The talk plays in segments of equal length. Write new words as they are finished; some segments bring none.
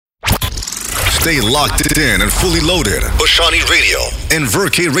Stay locked in and fully loaded. Bashani Radio and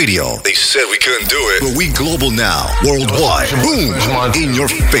Verke Radio. They said we couldn't do it, but we global now. Worldwide. Boom. In your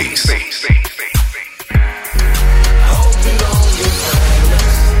face.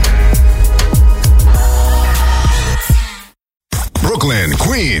 Brooklyn,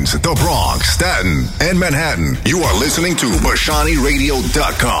 Queens, the Bronx, Staten, and Manhattan. You are listening to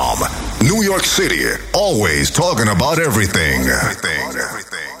BashaniRadio.com. New York City, always talking about everything.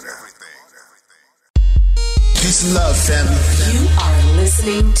 Peace and love, family. You are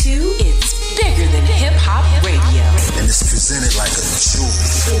listening to It's Bigger Than Hip Hop Radio. And it's presented like a jewel.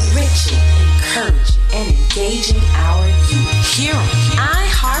 Enriching, encouraging, and engaging our youth. Here on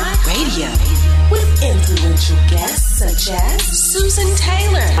iHeartRadio. With influential guests such as Susan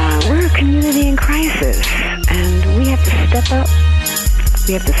Taylor. We're a community in crisis, and we have to step up.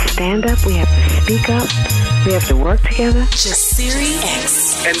 We have to stand up. We have to speak up. We have to work together. Jasiri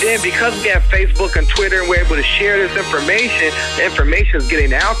X. And then because we have Facebook and Twitter and we're able to share this information, the information is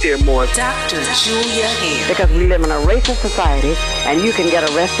getting out there more. Dr. Julia Hare. Because we live in a racist society, and you can get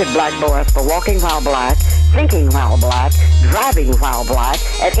arrested, black boys, for walking while black, thinking while black, driving while black,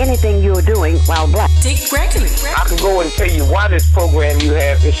 and anything you're doing while black. Dick Gregory. I can go and tell you why this program you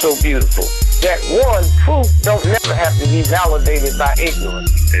have is so beautiful. That one, truth don't never have to be validated by ignorance.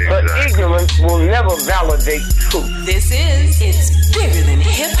 Exactly. But ignorance will never validate truth. This is It's Bigger Than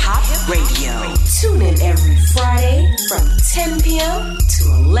Hip Hop Radio. Tune in every Friday from 10 p.m. to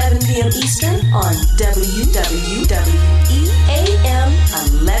 11 p.m. Eastern on WWWE AM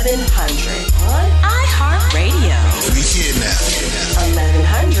 1100 on iHeartRadio. We here now.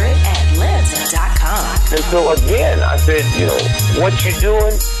 1100atlanta.com. And so again, I said, what you're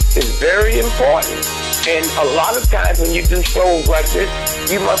doing is very important. And a lot of times when you do shows like this,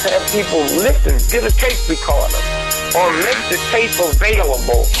 you must have people listen, get a tape recorder, or make the tape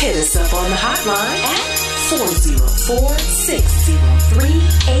available. Hit us up on the hotline at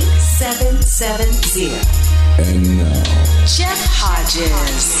 404-603-8770. And now, Jeff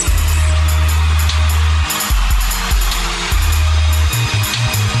Hodges.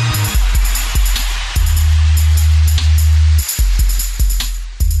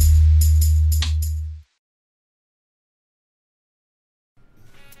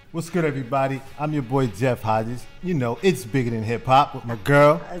 What's good, everybody? I'm your boy, Jeff Hodges. You know, it's Bigger Than Hip Hop with my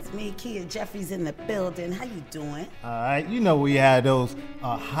girl. It's me, Kia Jeffries in the building. How you doing? All right, you know we had those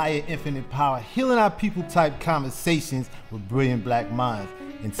higher infinite power, healing our people type conversations with brilliant black minds.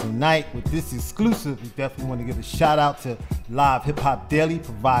 And tonight, with this exclusive, we definitely want to give a shout out to Live Hip Hop Daily,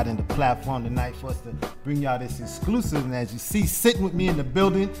 providing the platform tonight for us to bring y'all this exclusive. And as you see, sitting with me in the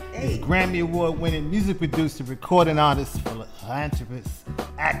building is Grammy Award winning music producer, recording artist, philanthropist,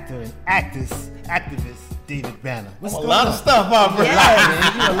 actor, and activist David Banner. What's going on? A lot of stuff out there.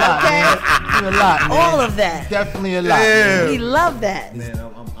 Yes. You a lot, man. You a lot, man. All of that. Definitely a lot. Yeah. We love that. Man,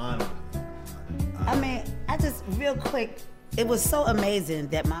 I'm honored. I mean, I just, real quick, it was so amazing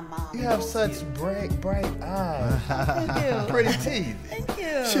that my mom. You have such bright eyes. Thank you. Pretty teeth. Thank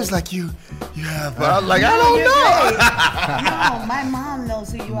you. She was like, you have. I was like, I don't know. No, my mom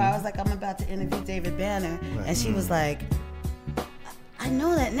knows who you are. I was like, I'm about to interview David Banner. Right. And she was like, I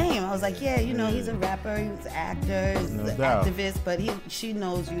know that name. I was like, yeah, he's a rapper, he's an actor, he's an activist, but she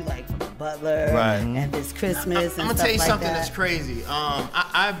knows you like from The Butler and This Christmas and stuff like that. I'm gonna tell you something that's crazy.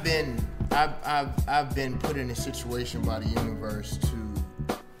 I've been put in a situation by the universe to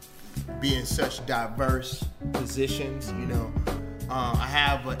be in such diverse positions. I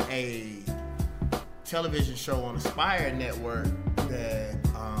have a television show on Aspire Network that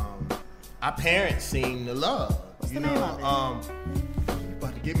our parents seem to love. What's the name of it?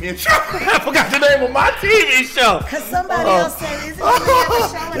 About to get me in trouble. I forgot the name of my TV show. Cause somebody else said, "Isn't it a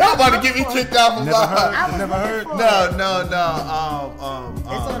show?" Y'all about to get me kicked off of my. Never heard. No. It's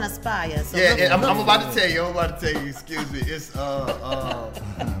on Aspire. So yeah, I'm about to tell you. Excuse me. It's I'll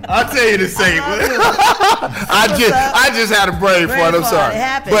tell you the same. I just had a brain fart. I'm sorry. It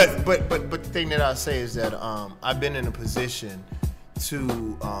happens. But the thing that I'll say is that I've been in a position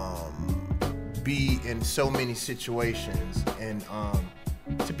to be in so many situations and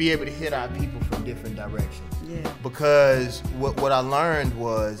to be able to hit our people from different directions. Yeah. Because what I learned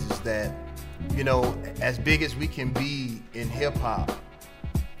is that, as big as we can be in hip hop,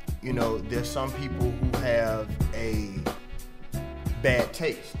 there's some people who have a bad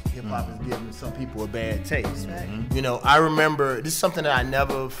taste. Hip hop is giving some people a bad taste. Right. I remember, this is something that I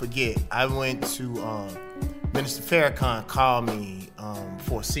never forget. I went to, Minister Farrakhan called me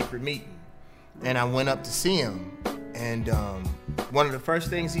for a secret meeting. And I went up to see him, and one of the first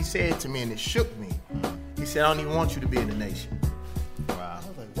things he said to me, and it shook me, he said, I don't even want you to be in the nation. Wow. I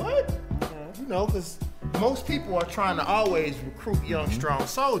was like, what? know, because most people are trying to always recruit young, strong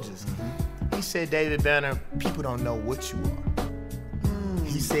soldiers. He said, David Banner, people don't know what you are.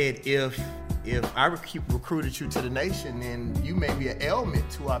 He said, if I recruited you to the nation, then you may be an ailment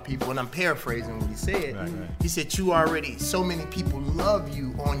to our people. And I'm paraphrasing what he said. Right. He said, so many people love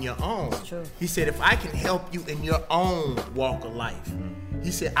you on your own. That's true. He said, if I can help you in your own walk of life,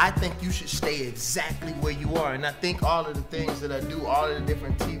 he said, I think you should stay exactly where you are. And I think all of the things that I do, all of the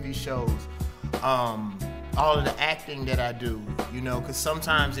different TV shows, all of the acting that I do, you know, because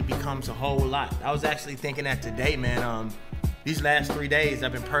sometimes it becomes a whole lot. I was actually thinking that today, man. These last 3 days,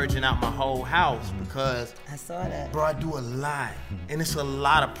 I've been purging out my whole house because I saw that. Bro, I do a lot, and it's a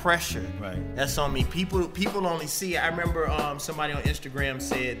lot of pressure. Right. That's on me. People only see it. I remember somebody on Instagram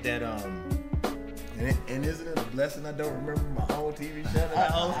said that, and isn't it a blessing I don't remember my own TV show that I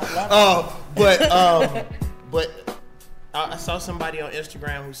host? But I saw somebody on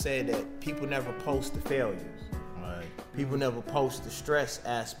Instagram who said that people never post the failures. Right. People never post the stress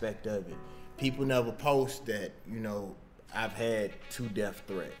aspect of it. People never post that, you know, I've had 2 death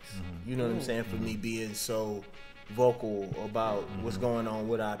threats. You know what I'm saying? For me being so vocal about what's going on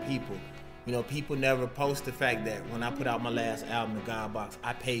with our people. You know, people never post the fact that when I put out my last album, The God Box,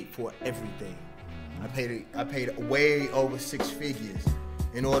 I paid for everything. I paid way over 6 figures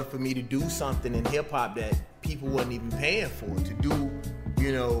in order for me to do something in hip hop that people wasn't even paying for. To do,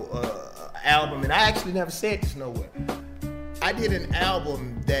 you know, an album, and I actually never said this nowhere. I did an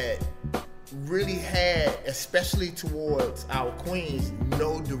album that really had, especially towards our queens,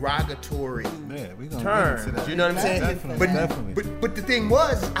 no derogatory terms. You know what I'm saying? Definitely. But the thing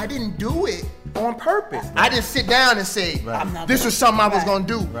was, I didn't do it on purpose. I didn't sit down and say, this was something I was going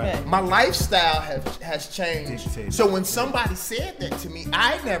to do. Right. My lifestyle has changed. So when somebody said that to me,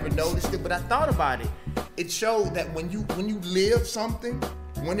 I never noticed it, but I thought about it. It showed that when you live something,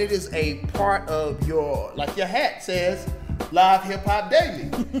 when it is a part of your, like your hat says, Live Hip Hop Daily.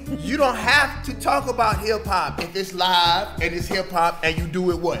 You don't have to talk about hip hop if it's live and it's hip hop and you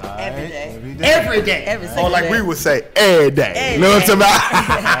do it what? Every day. Every day. Every single or like day. we would say, every day. You know what I'm talking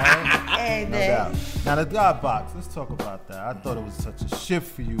about? Every day. No doubt. Now the God Box, let's talk about that. I thought it was such a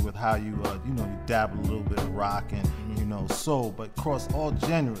shift for you with how you, you dabble a little bit of rock and, soul, but cross all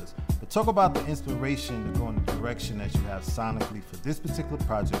genres. But talk about the inspiration to go in the direction that you have sonically for this particular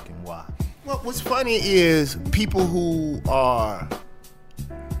project and why. Well, what's funny is people who are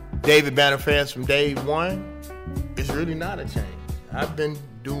David Banner fans from day one, it's really not a change. I've been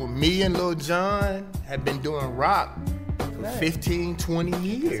doing, me and Lil Jon have been doing rock for 15, 20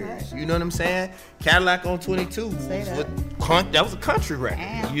 years. Right. You know what I'm saying? Cadillac on 22 that was a country record.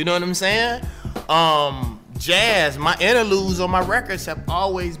 Damn. You know what I'm saying? Jazz, my interludes on my records have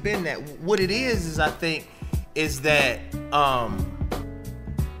always been that. What it is I think, is that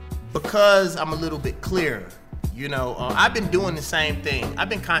because I'm a little bit clearer, I've been doing the same thing. I've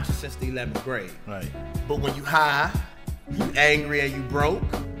been conscious since the 11th grade. Right. But when you high, you angry, and you broke,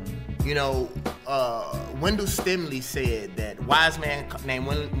 Wendell Stimley said that, wise man named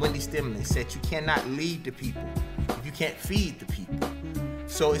Wendy Stimley said, you cannot lead the people if you can't feed the people.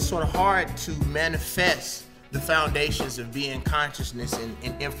 So it's sort of hard to manifest the foundations of being consciousness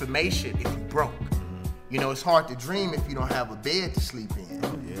and information if you broke. It's hard to dream if you don't have a bed to sleep in.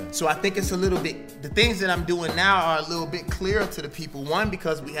 Oh, yeah. So I think it's a little bit, the things that I'm doing now are a little bit clearer to the people. One,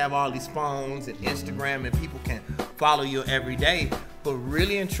 because we have all these phones and Instagram and people can follow you every day. But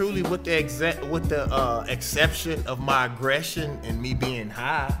really and truly, with the exception of my aggression and me being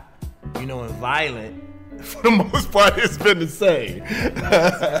high, and violent, for the most part, it's been the same.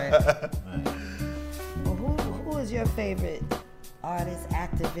 Right. Well, who is your favorite artist,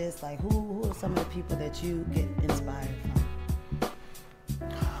 activist? Like, who are some of the people that you get inspired from?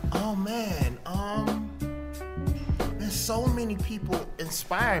 Oh man, there's so many people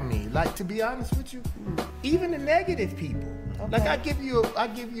inspire me. Like, to be honest with you, even the negative people. Okay. Like, I'll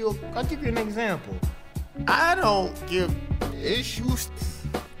give you an example. I don't give issues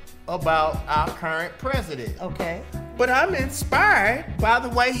about our current president. Okay. But I'm inspired by the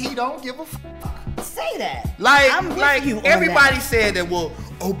way he don't give a fuck. Say that. Like everybody said that, well,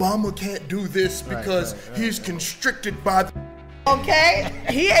 Obama can't do this because he's constricted by the... Okay,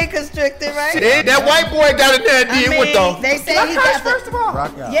 he ain't constricted, right? See, that white boy got in there and did what though? They say he got first of all.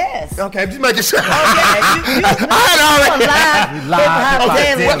 Rock out. Yes. Okay, I'm just making sure. I'm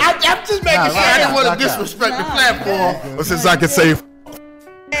just making sure. I didn't want to disrespect the platform, since I can say.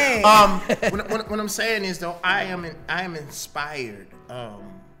 What I'm saying is, though, I am inspired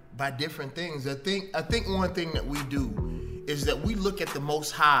by different things. I think one thing that we do is that we look at the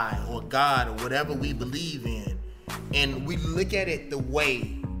Most High or God or whatever we believe in, and we look at it the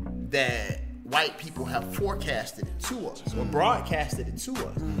way that white people have forecasted it to us or broadcasted it to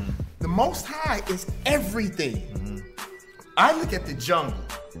us. The Most High is everything. I look at the jungle.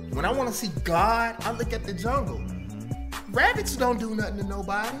 When I want to see God, I look at the jungle. Rabbits don't do nothing to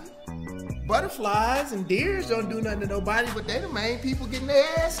nobody. Butterflies and deers don't do nothing to nobody, but they're the main people getting their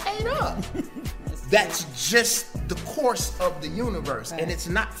ass ate up. That's just the course of the universe, and it's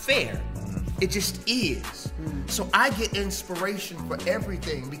not fair. It just is. So I get inspiration for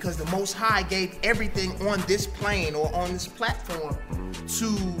everything because the Most High gave everything on this plane or on this platform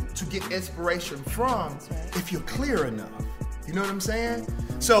to get inspiration from if you're clear enough. You know what I'm saying?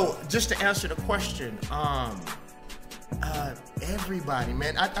 So just to answer the question, everybody,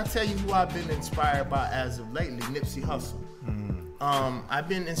 man. I tell you who I've been inspired by as of lately, Nipsey Hussle. I've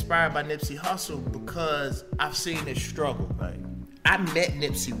been inspired by Nipsey Hussle because I've seen his struggle. Right. I met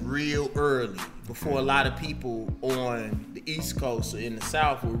Nipsey real early, before a lot of people on the East Coast or in the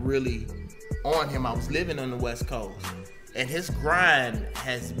South were really on him. I was living on the West Coast, and his grind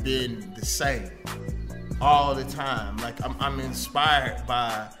has been the same all the time. Like I'm inspired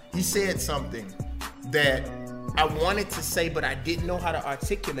by. He said something that I wanted to say, but I didn't know how to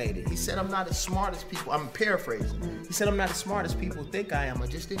articulate it. He said, I'm not as smart as people, I'm paraphrasing. He said, I'm not as smart as people think I am. I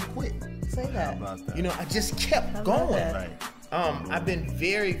just didn't quit. Say that. You know, I just kept going. Right. I've been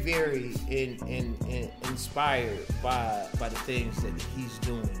very, very inspired by the things that he's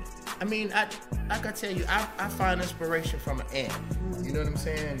doing. I mean, I gotta tell you, I find inspiration from an ant. You know what I'm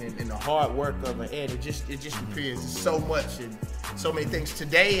saying? And the hard work of an ant, it just appears so much and so many things.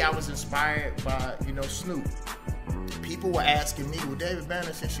 Today, I was inspired by, Snoop. People were asking me, well, David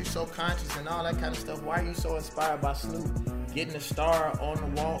Banner, since you're so conscious and all that kind of stuff, why are you so inspired by Snoop? Getting a star on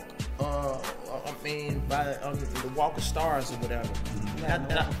the walk, on the Walk of Stars or whatever.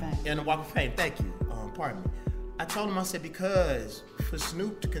 And the Walk of Fame, thank you. Pardon me. I told him, I said, because for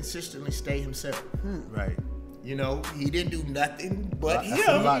Snoop to consistently stay himself. Right. You know, he didn't do nothing but him.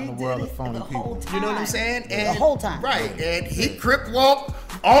 A lot in the world of phony people. You know what I'm saying? And the whole time. Right. And he crip walked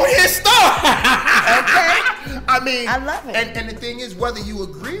on his star. Okay? I mean, I love it. And the thing is, whether you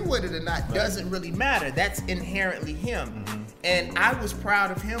agree with it or not doesn't really matter. That's inherently him. And I was proud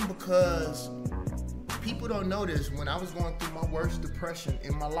of him because people don't know this. When I was going through my worst depression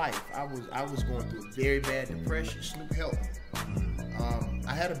in my life, I was going through a very bad depression. Snoop helped me.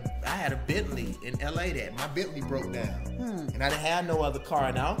 I had a Bentley in LA that my Bentley broke down, and I didn't have no other car.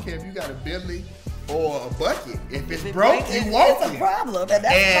 And I don't care if you got a Bentley or a bucket. If it's broke, you want it. It's a problem, and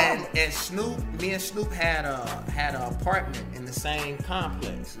that's a problem. And Snoop, me and Snoop had an apartment in the same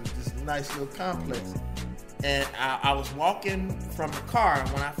complex. It was this nice little complex. And I was walking from the car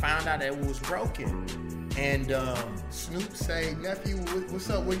when I found out that it was broken. And Snoop say, nephew, what's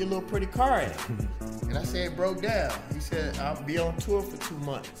up? Where your little pretty car at? And I said, it broke down. He said, I'll be on tour for 2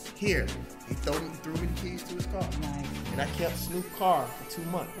 months. Here. He threw me the keys to his car. Nice. And I kept Snoop's car for 2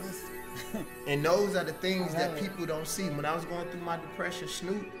 months. And those are the things that people don't see. When I was going through my depression,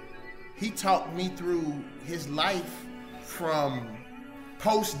 Snoop, he talked me through his life from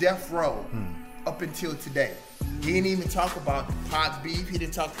post-death row up until today. He didn't even talk about Pac's beef. He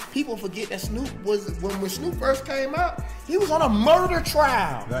didn't talk. People forget that Snoop was, when Snoop first came out, he was on a murder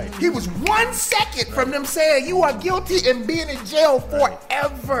trial. Right. He was 1 second from them saying you are guilty and being in jail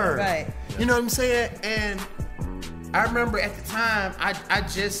forever. Right. You know what I'm saying? And I remember at the time, I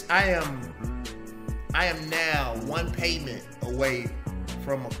am now one payment away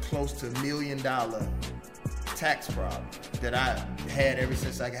from a close to $1 million tax problem that I had ever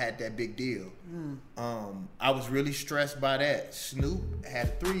since I had that big deal. I was really stressed by that. Snoop had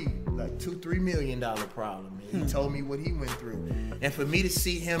a $3 million problem. He told me what he went through. And for me to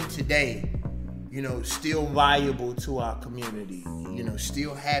see him today, you know, still valuable to our community, you know,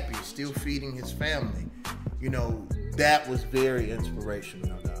 still happy, still feeding his family, you know, that was very inspirational.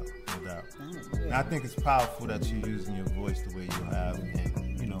 No doubt. And I think it's powerful that you're using your voice the way you have,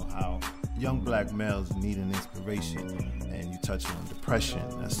 and you know how young black males need an inspiration, and you touch on depression.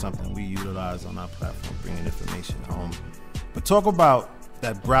 That's something we utilize on our platform, bringing information home. But talk about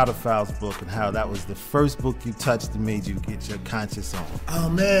that Browder Files book and how that was the first book you touched that made you get your conscience on. Oh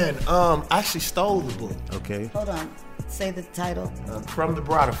man, I actually stole the book. Okay. Hold on. Say the title. From the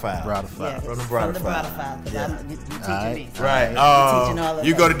Browder Files. Yeah, from the Browder Files. Because you're teaching me. So right. You're teaching all of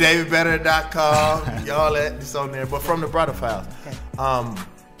you that. go to davidbanner.com. All that, it's on there. But from the Browder Files. Okay.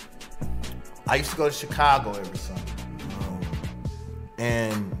 I used to go to Chicago every summer.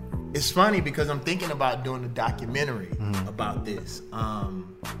 And it's funny because I'm thinking about doing a documentary about this.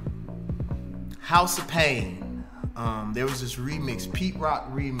 House of Pain. There was this remix, Pete Rock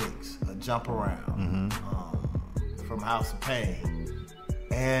remix, Jump Around, from House of Pain.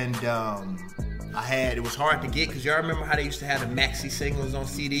 And It was hard to get because y'all remember how they used to have the maxi singles on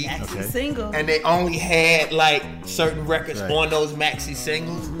CDs? Maxi single. And they only had like certain records on those maxi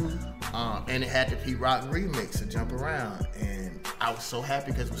singles. And it had the Pete Rock remix to Jump Around. And I was so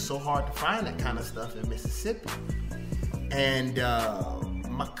happy because it was so hard to find that kind of stuff in Mississippi. And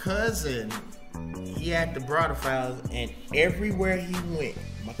my cousin, he had the Brother Files, and everywhere he went,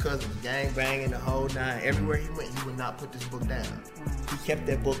 my cousin was gang banging the whole nine. Everywhere he went, he would not put this book down. He kept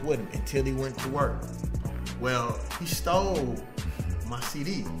that book with him until he went to work. Well, he stole my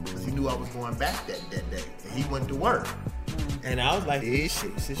CD because he knew I was going back that day, and he went to work. And I was like, hey,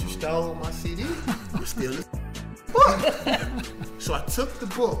 shit, since you stole my CD, you're still the book. So I took the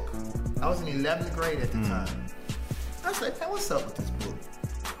book. I was in 11th grade at the time. I was like, man, what's up with this book?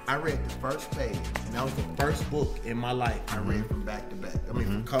 I read the first page, and that was the first book in my life I read from back to back. I mean,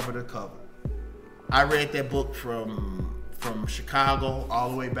 from cover to cover. I read that book from Chicago all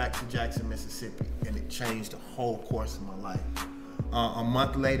the way back to Jackson, Mississippi, and it changed the whole course of my life. A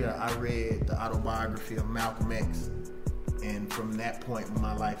month later, I read the autobiography of Malcolm X, and from that point,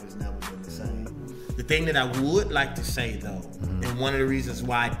 my life has never been the same. The thing that I would like to say, though, and one of the reasons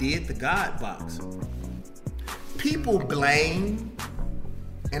why I did the God Box, people blame,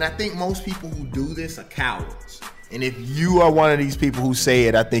 and I think most people who do this are cowards. And if you are one of these people who say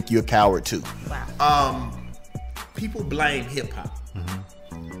it, I think you're a coward too. Wow. People blame hip hop.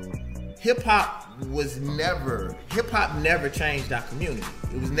 Hip hop never changed our community.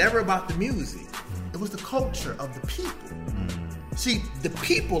 It was never about the music. It was the culture of the people. See, the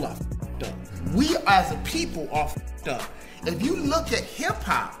people are f***ed up. We as a people are f***ed up. If you look at hip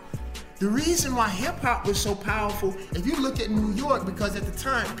hop, the reason why hip hop was so powerful, if you look at New York, because at the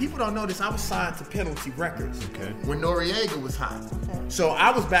time, people don't know this, I was signed to Penalty Records when Noriega was hot. So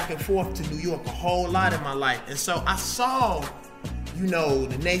I was back and forth to New York a whole lot in my life. And so I saw,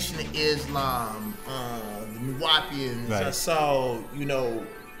 the Nation of Islam, the Nuwapians. Right. I saw,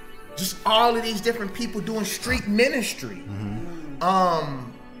 just all of these different people doing street ministry.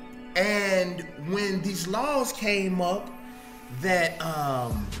 And when these laws came up that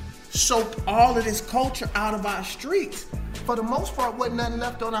soaked all of this culture out of our streets, for the most part, wasn't nothing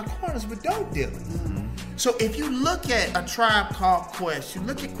left on our corners but dope dealing. So if you look at A Tribe Called Quest, you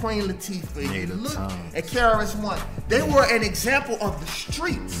look at Queen Latifah, you look at KRS-One, they were an example of the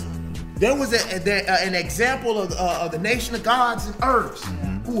streets. There was an example of the Nation of Gods and Earths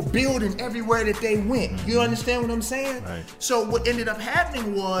who were building everywhere that they went. You understand what I'm saying? Right. So what ended up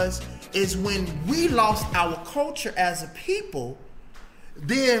happening is when we lost our culture as a people,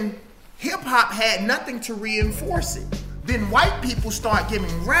 then hip-hop had nothing to reinforce it. Then white people start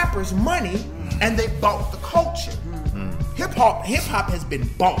giving rappers money and they bought the culture. Hip-hop has been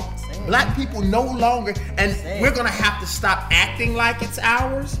bought. Black people no longer, and we're gonna have to stop acting like it's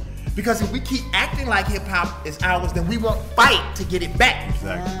ours, because if we keep acting like hip-hop is ours, then we won't fight to get it back.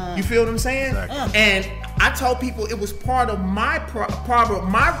 Exactly. You feel what I'm saying? Exactly. And I told people it was part of my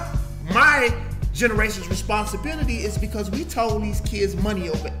generation's responsibility is because we told these kids money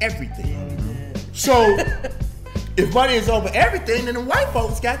over everything. So if money is over everything, then the white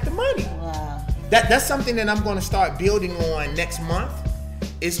folks got the money. Wow. That's something that I'm going to start building on next month,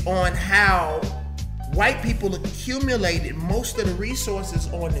 is on how white people accumulated most of the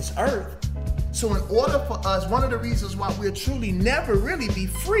resources on this earth. So in order for us, one of the reasons why we'll truly never really be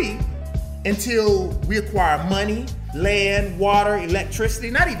free until we acquire money, land, water,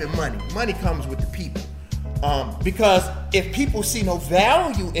 electricity, not even money. Money comes with the people. Because if people see no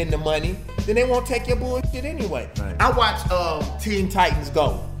value in the money, then they won't take your bullshit anyway. Right. I watch Teen Titans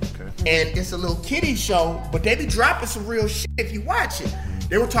Go. And it's a little kiddie show, but they be dropping some real shit if you watch it.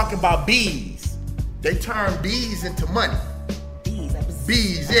 They were talking about bees. They turn bees into money.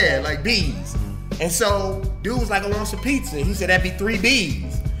 Bees, yeah, like bees. And so dude was like, I want some pizza. He said, that'd be 3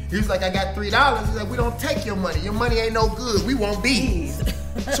 bees. He was like, I got $3. He said, we don't take your money. Your money ain't no good. We want bees.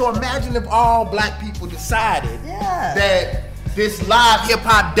 So imagine if all black people decided that this live hip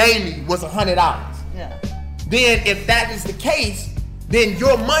hop daily was $100. Yeah. Then if that is the case, then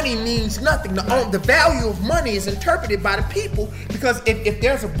your money means nothing. The value of money is interpreted by the people, because if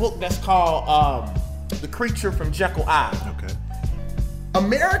there's a book that's called The Creature from Jekyll Island,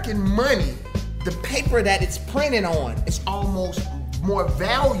 American money, the paper that it's printed on is almost more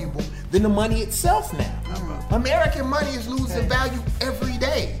valuable than the money itself now. American money is losing value every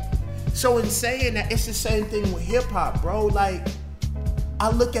day. So in saying that, it's the same thing with hip hop, bro. Like, I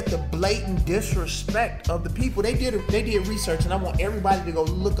look at the blatant disrespect of the people. They did research, and I want everybody to go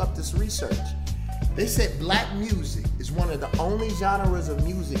look up this research. They said black music is one of the only genres of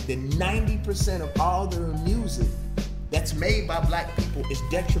music that 90% of all their music that's made by black people is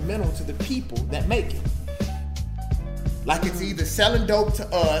detrimental to the people that make it. Like it's either selling dope to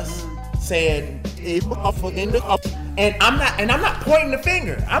us, saying and I'm not pointing the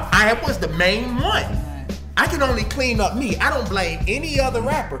finger. I was the main one. I can only clean up me. I don't blame any other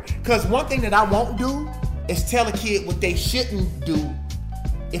rapper. Cause one thing that I won't do is tell a kid what they shouldn't do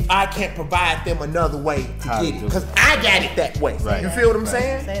if I can't provide them another way to get it. Because I got it that way. Right. You feel what I'm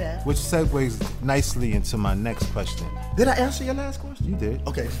saying? Say that. Which segues nicely into my next question. Did I answer your last question? You did.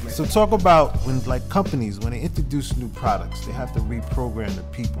 Okay. So talk about when like companies, when they introduce new products, they have to reprogram the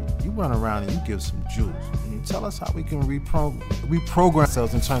people. You run around and you give some jewels. Tell us how we can reprogram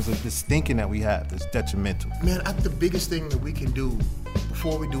ourselves in terms of this thinking that we have that's detrimental. Man, I think the biggest thing that we can do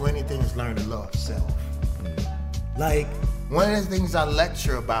before we do anything is learn to love self. Like, one of the things I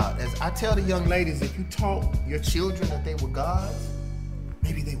lecture about is I tell the young ladies, if you taught your children that they were gods,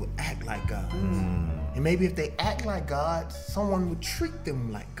 maybe they would act like gods. And maybe if they act like gods, someone would treat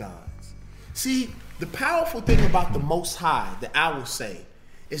them like gods. See, the powerful thing about the Most High that I will say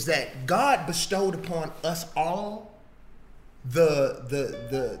is that God bestowed upon us all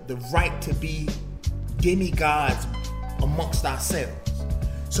the right to be demigods amongst ourselves.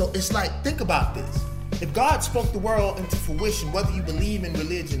 So it's like, think about this. If God spoke the world into fruition, whether you believe in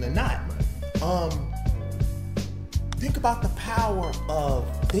religion or not, think about the power of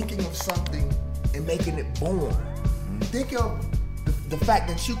thinking of something and making it born. Think of the fact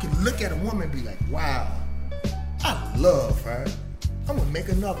that you can look at a woman and be like, wow, I love her. I'm gonna make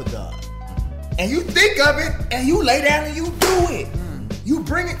another God. And you think of it and you lay down and you do it. You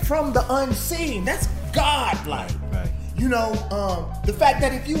bring it from the unseen. That's God-like. Right. You know, the fact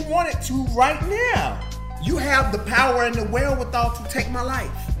that if you wanted to right now, you have the power and the wherewithal to take my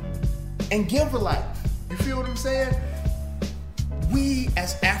life and give a life. You feel what I'm saying? We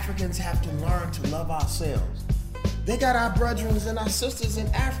as Africans have to learn to love ourselves. They got our brethren and our sisters in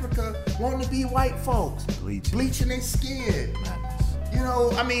Africa wanting to be white folks, bleaching their skin. You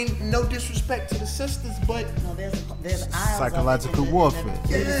know, I mean, no disrespect to the sisters, but no, there's aisles psychological warfare.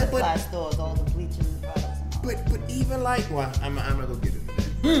 Yeah, but stores, all the bleaching products. But even like, well, I'm not gonna get into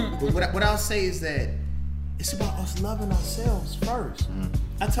that. But what I'll say is that it's about us loving ourselves first.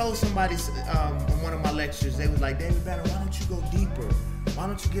 I told somebody in one of my lectures, they was like, David Banner, why don't you go deeper? Why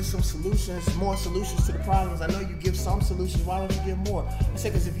don't you give some solutions, more solutions to the problems? I know you give some solutions, why don't you give more? I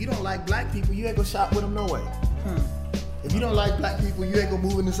said, because if you don't like black people, you ain't gonna shop with them no way. If you don't like black people, you ain't gonna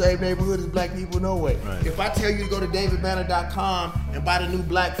move in the same neighborhood as black people no way. Right. If I tell you to go to davidbanner.com and buy the new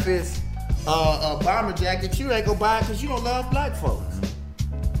Black Fist bomber jacket, you ain't gonna buy it because you don't love black folks.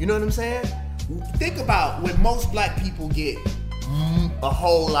 You know what I'm saying? Think about when most black people get a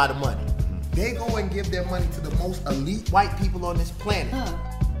whole lot of money. They go and give their money to the most elite white people on this planet.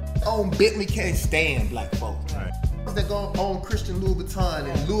 Own Bentley, can't stand black folks. Right. That go own Christian Louis Vuitton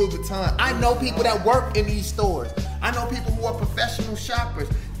and Louis Vuitton. I know people that work in these stores. I know people who are professional shoppers.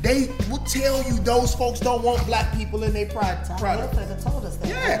 They will tell you those folks don't want black people in their product. Told us that.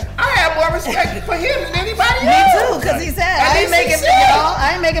 Yeah, I have more respect for him than anybody else. Me too, because he said, I ain't making for y'all.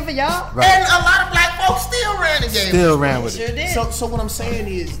 I ain't making for y'all. Right. And a lot of black folks still ran the game. Still ran with it. Sure did. So what I'm saying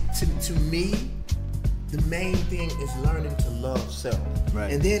is, to me, the main thing is learning to love self.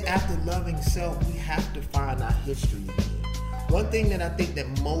 Right. And then after loving self, we have to find our history again. One thing that I think that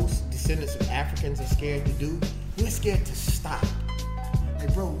most descendants of Africans are scared to do, we're scared to stop.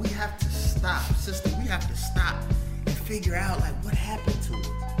 Like, bro, we have to stop. Sister, we have to stop and figure out, like, what happened to us.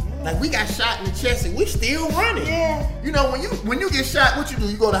 Yeah. Like, we got shot in the chest and we still running. Yeah. You know, when you get shot, what you do?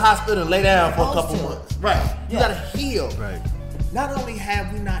 You go to the hospital and lay down for a couple months. Right. You gotta heal. Right. Not only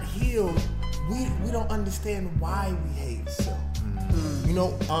have we not healed, we don't understand why we hate self. You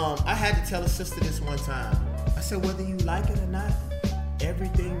know, I had to tell a sister this one time. I said, whether you like it or not,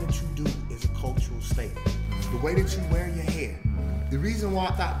 everything that you do is a cultural statement. The way that you wear your hair. The reason why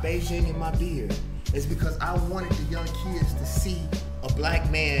I got Beijing in my beard is because I wanted the young kids to see a black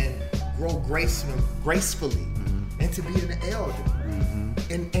man grow gracefully and to be an elder.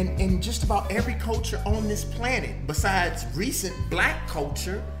 And just about every culture on this planet, besides recent black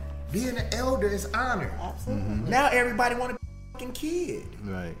culture, being an elder is honored. Absolutely. Now everybody want to be a fucking kid.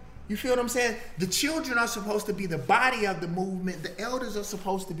 Right. You feel what I'm saying? The children are supposed to be the body of the movement. The elders are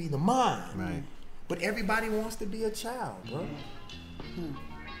supposed to be the mind. Right. But everybody wants to be a child, bro.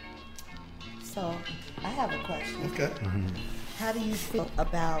 So, I have a question. Okay. How do you feel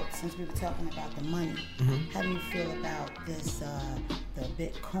about, since we were talking about the money, how do you feel about this, the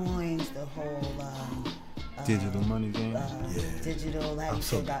Bitcoins, the whole Digital money game. Digital. How you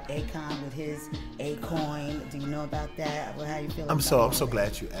feel about Akon with his A-coin? Do you know about that? How you feel? I'm so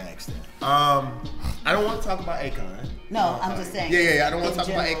glad you asked that. I don't want to talk about Akon. No, I'm just saying. Yeah. I don't want to talk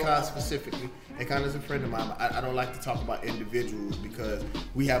about Akon specifically. Akon is a friend of mine. I don't like to talk about individuals because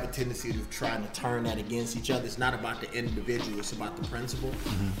we have a tendency of trying to turn that against each other. It's not about the individual, it's about the principle.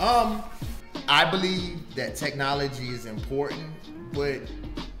 I believe that technology is important, but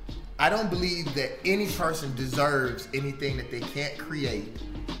I don't believe that any person deserves anything that they can't create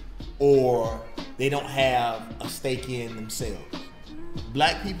or they don't have a stake in themselves.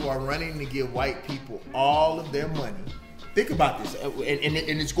 Black people are running to give white people all of their money. Think about this, and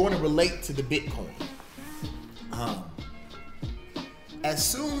it's going to relate to the Bitcoin. As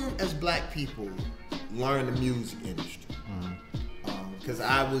soon as black people learn the music industry, because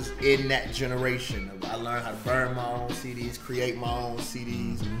I was in that generation. I learned how to burn my own CDs, create my own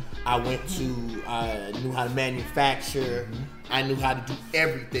CDs. I knew how to manufacture. I knew how to do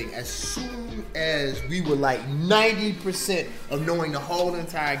everything. As soon as we were like 90% of knowing the whole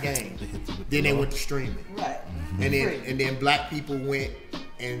entire game, then they went to streaming. Right. And then black people went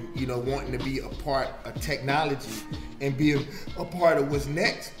and, wanting to be a part of technology and being a part of what's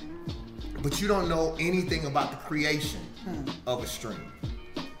next. But you don't know anything about the creation of a stream.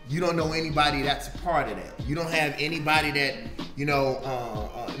 You don't know anybody that's a part of that. You don't have anybody that,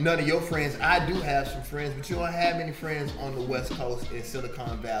 none of your friends. I do have some friends, but you don't have many friends on the West Coast in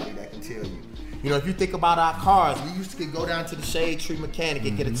Silicon Valley that can tell you. If you think about our cars, we used to go down to the Shade Tree mechanic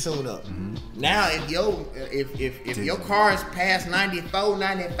and get a tune-up. Now, if your car is past 94,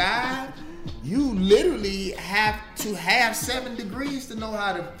 95, you literally have to have 7 degrees to know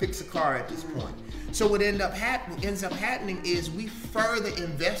how to fix a car at this point. So what ends up happening is we further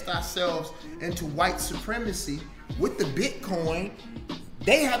invest ourselves into white supremacy with the Bitcoin.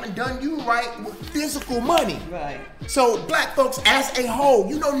 They haven't done you right with physical money. Right. So black folks as a whole,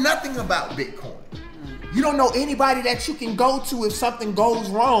 you know nothing about Bitcoin. You don't know anybody that you can go to if something goes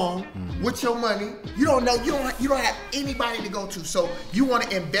wrong with your money. You don't know. You don't have anybody to go to. So you want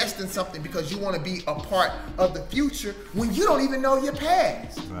to invest in something because you want to be a part of the future when you don't even know your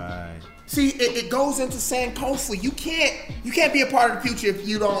past. Right. See, it goes into Sankofa. You can't be a part of the future if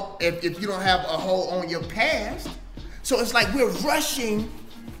you don't have a hold on your past. So it's like we're rushing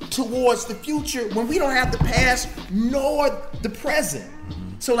towards the future when we don't have the past nor the present.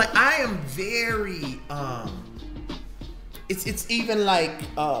 So like I am very it's even like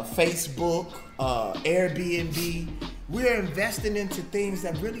Facebook, Airbnb. We're investing into things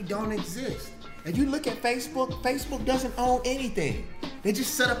that really don't exist. If you look at Facebook doesn't own anything. They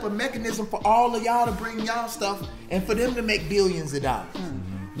just set up a mechanism for all of y'all to bring y'all stuff and for them to make billions of dollars.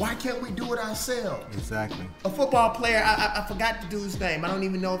 Why can't we do it ourselves? Exactly. A football player, I forgot the dude's name. I don't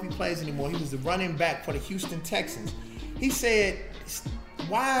even know if he plays anymore. He was the running back for the Houston Texans. He said,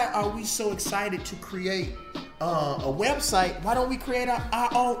 why are we so excited to create a website? Why don't we create our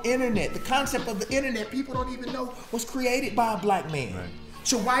own internet? The concept of the internet, people don't even know was created by a black man. Right.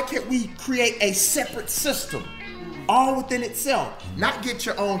 So why can't we create a separate system? All within itself. Not get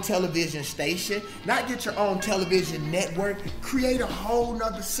your own television station, not get your own television network. Create a whole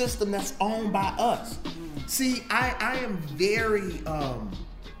nother system that's owned by us. See, I am very,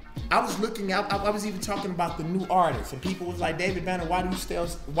 I was looking out, I was even talking about the new artists, and people was like, David Banner, why do you still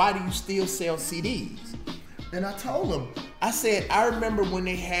sell CDs? And I told them, I said, I remember when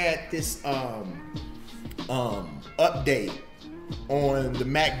they had this update on the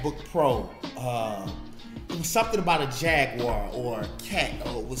MacBook Pro. It was something about a Jaguar or a cat,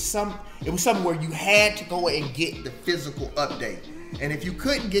 or it was something where you had to go and get the physical update. And if you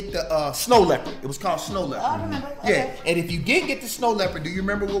couldn't get the Snow Leopard, it was called Snow Leopard. Oh, I remember. Okay. Yeah, and if you did get the Snow Leopard, do you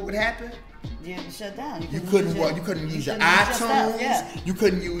remember what would happen? You had to shut down. You couldn't use your iTunes. Yeah. You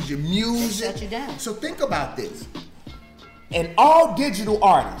couldn't use your music. They shut you down. So think about this. And all digital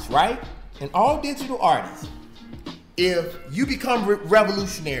artists, right? And all digital artists, if you become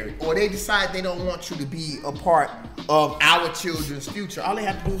revolutionary or they decide they don't want you to be a part of our children's future, all they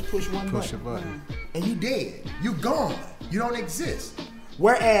have to do is push one button. And you dead. You gone. You don't exist.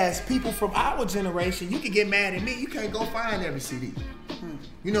 Whereas people from our generation, you can get mad at me, you can't go find every CD.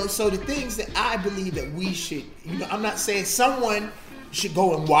 So the things that I believe that we should, I'm not saying someone should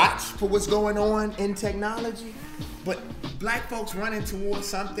go and watch for what's going on in technology, but black folks running towards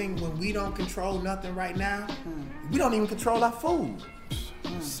something when we don't control nothing right now. We don't even control our food.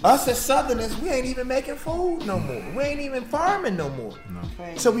 Us as Southerners, we ain't even making food no more. We ain't even farming no more. No.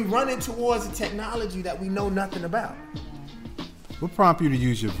 So we running towards a technology that we know nothing about. What prompted you to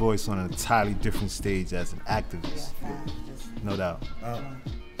use your voice on an entirely different stage as an activist? No doubt.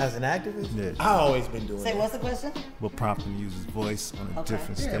 As an activist? Yeah. I've always been doing Say, that. what's the question? What prompted him to use his voice on a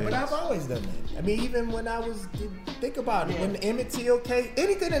different stage? Yeah, but I've always done that. I mean, even when I was, think about it, when the Emmett Till case,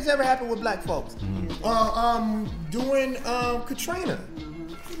 anything that's ever happened with black folks, doing Katrina,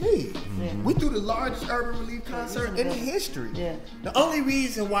 me. We threw the largest urban relief concert in history. Yeah. The only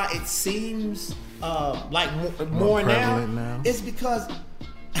reason why it seems like more now is because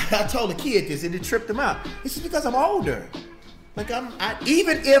I told a kid this and it tripped him out. It's just because I'm older. Like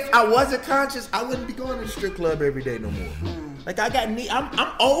even if I wasn't conscious, I wouldn't be going to the strip club every day no more. Like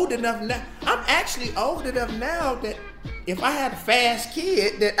I'm old enough now. I'm actually old enough now that if I had a fast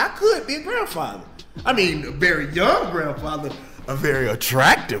kid, that I could be a grandfather. I mean, a very young grandfather, a very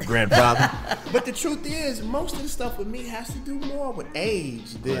attractive grandfather. But the truth is, most of the stuff with me has to do more with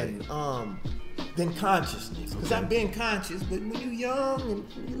age than consciousness. Because I've been conscious, but when you're young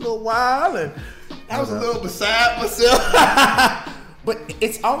and you're a little wild, and I was a little beside myself. But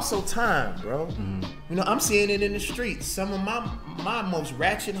it's also time, bro. You know, I'm seeing it in the streets. Some of my most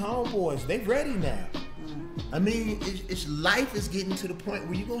ratchet homeboys, they ready now. I mean, it's life is getting to the point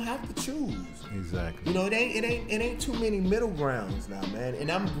where you're gonna have to choose. Exactly. You know, it ain't too many middle grounds now, man.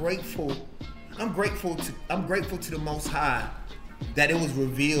 And I'm grateful to the Most High that it was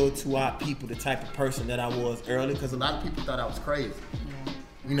revealed to our people the type of person that I was early, because a lot of people thought I was crazy.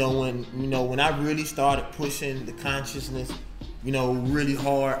 Yeah. When I really started pushing the consciousness, really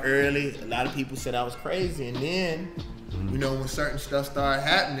hard early, a lot of people said I was crazy, and then when certain stuff started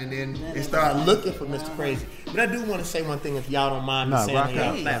happening, then they started looking for Mr. Crazy. But I do want to say one thing, if y'all don't mind me saying on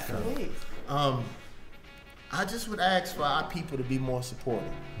y'all platform. I just would ask for our people to be more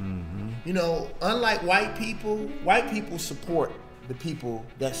supportive. Unlike white people support the people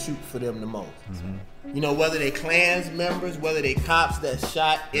that shoot for them the most. Whether they Klans members, whether they cops that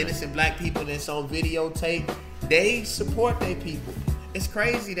shot innocent black people that's on videotape, they support their people. It's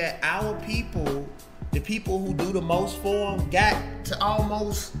crazy that our people, the people who do the most for them, got to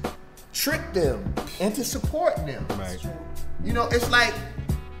almost trick them into supporting them. Right. It's like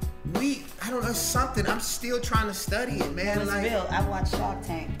I don't know, something. I'm still trying to study it, man. Well, it's real. I watch Shark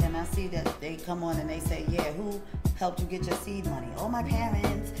Tank and I see that they come on and they say, yeah, who helped you get your seed money? Oh, my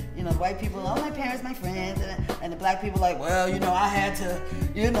parents. White people, oh, my parents, my friends. And the black people like, well, I had to,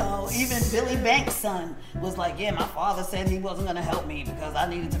 even Billy Banks' son was like, yeah, my father said he wasn't going to help me because I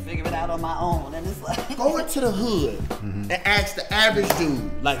needed to figure it out on my own. And it's like, go into the hood and ask the average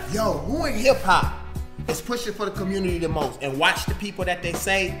dude, like, yo, who in hip hop is pushing for the community the most? And watch the people that they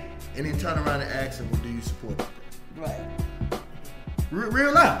say, and then turn around and ask them, well, do you support them? Right.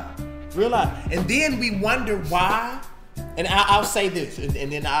 Real life. And then we wonder why. And I'll say this,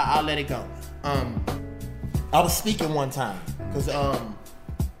 and then I'll let it go. I was speaking one time, because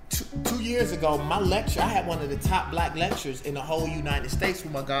 2 years ago, my lecture, I had one of the top black lectures in the whole United States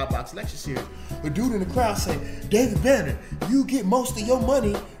with my God Box lecture series. A dude in the crowd said, David Banner, you get most of your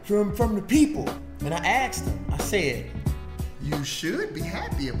money from the people. And I asked him, I said, you should be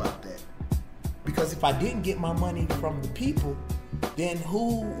happy about that. Because if I didn't get my money from the people, then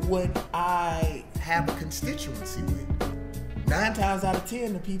who would I have a constituency with? 9 times out of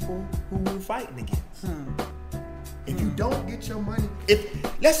 10, the people who we're fighting against. If you don't get your money,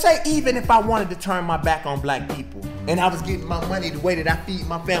 let's say even if I wanted to turn my back on black people and I was getting my money the way that I feed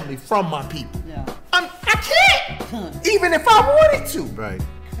my family from my people, I can't. Even if I wanted to. Right.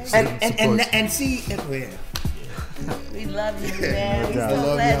 And see, we love you, man. We're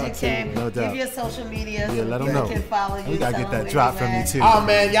so glad you came. No doubt. Give your social media so let them know. can follow you. We gotta get that drop from you too. Oh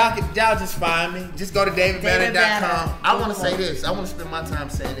man, y'all just find me. Just go to davidbanner.com. I want to say this. I want to spend my time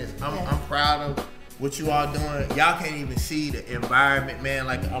saying this. I'm proud of what you all doing. Y'all can't even see the environment, man.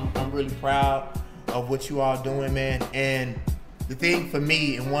 Like I'm really proud of what you all doing, man. And the thing for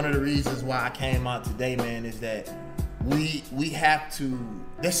me, and one of the reasons why I came out today, man, is that we have to.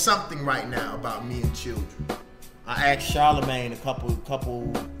 There's something right now about me and children. I asked Charlamagne a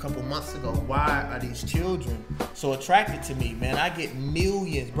couple months ago, why are these children so attracted to me, man? I get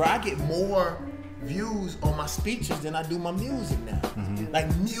millions, bro. I get more views on my speeches than I do my music now.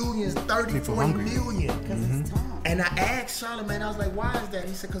 Like millions, 30, 40 million. Because it's time. And I asked Charlamagne, I was like, why is that?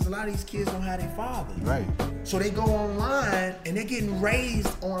 He said, because a lot of these kids don't have their fathers. Right. So they go online and they're getting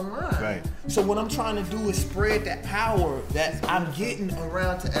raised online. Right. So what I'm trying to do is spread that power that I'm getting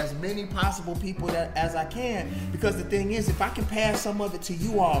around to as many possible people as I can. Because the thing is, if I can pass some of it to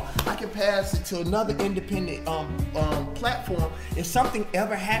you all, I can pass it to another independent platform. If something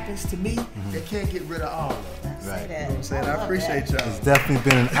ever happens to me, they can't get rid of all of it. Right. You know what I'm saying? I appreciate y'all. It's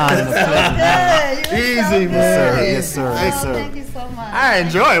definitely been an honor and a pleasure. Easy, man. Yes, sir. Thank you so much. I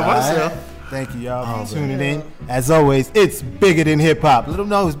enjoy myself. Thank you, y'all, for tuning in. As always, it's bigger than hip hop. Let them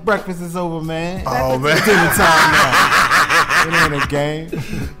know his breakfast is over, man. Oh, man. It's dinner time now. It ain't a game.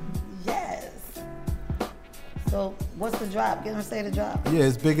 Yes. So, what's the drop? Get him to say the drop. Yeah,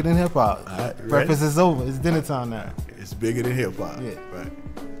 it's bigger than hip hop. Right, Breakfast is over. It's dinner time now. It's bigger than hip hop. Yeah.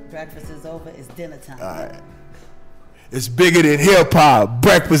 Right. Breakfast is over. It's dinner time. All right. It's bigger than hip hop.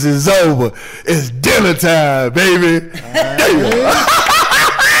 Breakfast is over. It's dinner time, baby.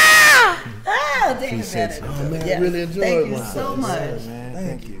 Oh, David Bennett. Oh, man, Yes. I really enjoyed Thank you myself. so much. Man,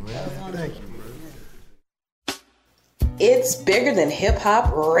 thank you, man. Thank you. It's Bigger Than Hip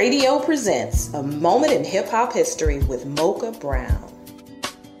Hop Radio presents a moment in hip hop history with Mocha Brown.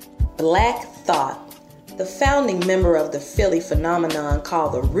 Black Thought, the founding member of the Philly phenomenon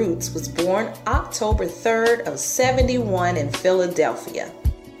called The Roots, was born October 3rd of 71 in Philadelphia.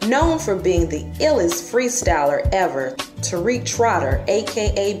 Known for being the illest freestyler ever, Tariq Trotter,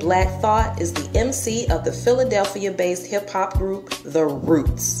 aka Black Thought, is the MC of the Philadelphia-based hip-hop group The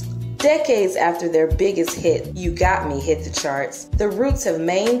Roots. Decades after their biggest hit, You Got Me, hit the charts, The Roots have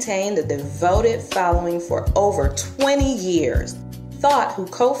maintained a devoted following for over 20 years. Thought, who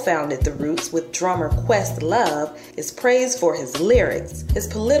co-founded The Roots with drummer Questlove, is praised for his lyrics, his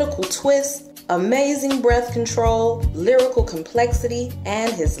political twists, amazing breath control, lyrical complexity,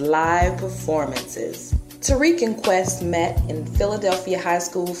 and his live performances. Tariq and Quest met in Philadelphia High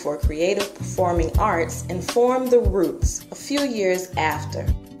School for Creative Performing Arts and formed The Roots a few years after.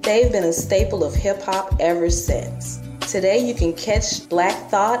 They've been a staple of hip-hop ever since. Today you can catch Black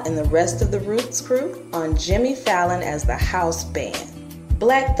Thought and the rest of the Roots crew on Jimmy Fallon as the house band.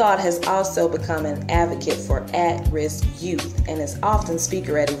 Black Thought has also become an advocate for at-risk youth and is often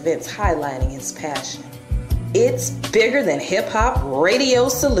speaker at events highlighting his passion. It's Bigger Than Hip Hop Radio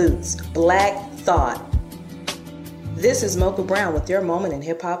salutes Black Thought. This is Mocha Brown with your moment in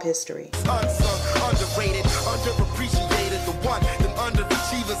hip hop history. Unsung, underrated, underappreciated, the one them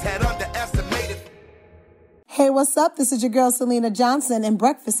underachievers had underestimated. Hey, what's up? This is your girl, Selena Johnson, and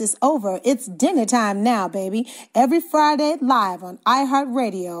breakfast is over. It's dinner time now, baby. Every Friday, live on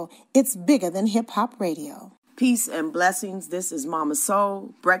iHeartRadio. It's Bigger Than Hip Hop Radio. Peace and blessings. This is Mama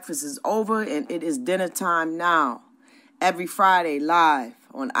Soul. Breakfast is over, and it is dinner time now. Every Friday, live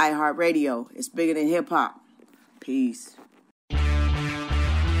on iHeartRadio. It's Bigger Than Hip Hop. Peace.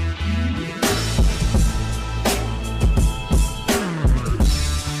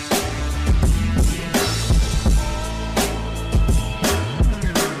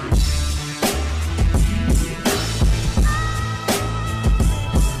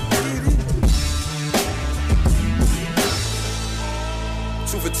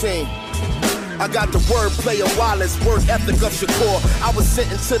 I got the wordplay of Wallace, work ethic of Shakur. I was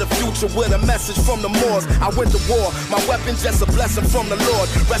sent into the future with a message from the Moors. I went to war, my weapon just a blessing from the Lord.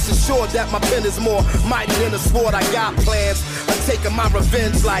 Rest assured that my pen is more mighty than a sword. I got plans of taking my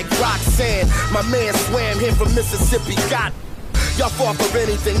revenge like Roxanne. My man swam here from Mississippi, got y'all fought for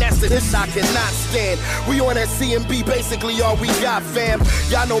anything, that's the dish I cannot stand. We on that CMB, basically all we got, fam.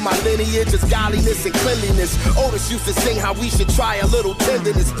 Y'all know my lineage is godliness and cleanliness. Otis used to sing how we should try a little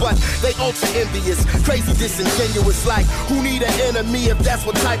tenderness, but they ultra envious, crazy disingenuous, like who need an enemy if that's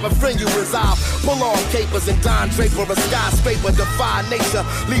what type of friend you is. I'll pull on capers and Don Draper, a skyscraper, defy nature,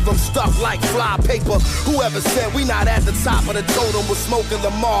 leave them stuck like fly paper. Whoever said we not at the top of the totem, we're smoking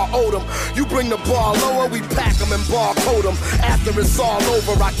Lamar Odom. You bring the bar lower, we pack them and barcode them. After it's all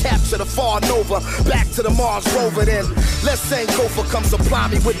over, I capture the far nova. Back to the Mars rover, then let's Sankofa come supply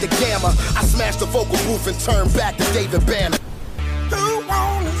me with the gamma. I smash the vocal booth and turn back to David Banner. Who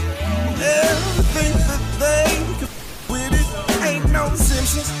wants everything that they can with it? Ain't no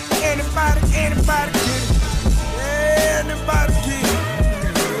exceptions. Anybody get it? Anybody get it?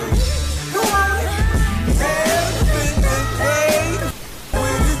 Who wants everything that they can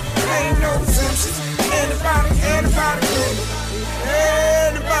with it? Ain't no exceptions. Anybody get it?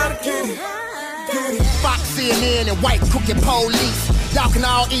 Anybody get it? Get it? Fox, CNN, and white crooked police. Y'all can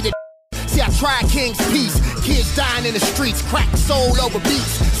all eat it. See, I tried King's Peace. Kids dying in the streets, cracked soul over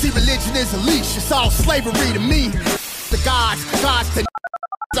beats. See, religion is a leash, it's all slavery to me. The gods to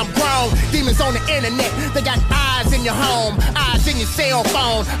I'm grown, demons on the internet. They got eyes in your home, eyes in your cell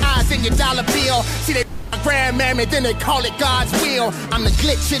phone, eyes in your dollar bill. See, they grandmammy, then they call it God's will. I'm the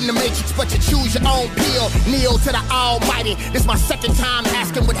glitch in the matrix, but you choose your own pill. Kneel to the almighty. This my second time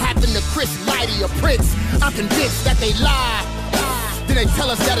asking what happened to Chris Lighty or Prince. I'm convinced that they lie. Then they tell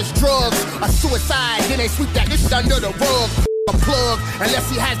us that it's drugs or suicide. Then they sweep that shit under the rug. A plug, unless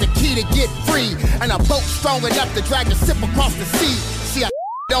he has the key to get free. And a boat strong enough to drag the ship across the sea. See, I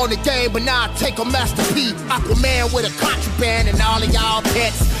on the game, but now I take a Master P. Aquaman with a contraband and all of y'all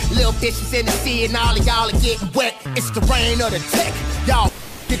pets. Little fishes in the sea and all of y'all are getting wet. It's the rain of the tech. Y'all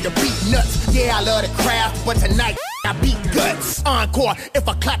get the beat nuts. Yeah, I love the craft, but tonight I beat guts. Encore, if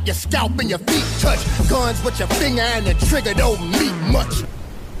I clap your scalp and your feet touch. Guns with your finger and the trigger don't mean much.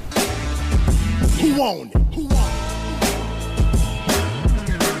 Who on it? Who on it?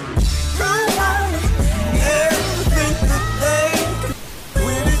 Everything that they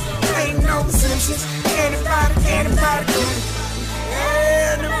with it ain't no exceptions. Anybody get it.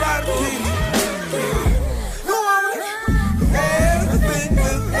 Anybody get it. Who on it? Everything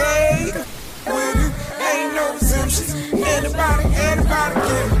that they with it ain't no exceptions. Anybody get it.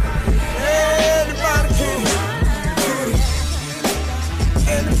 Anybody get it.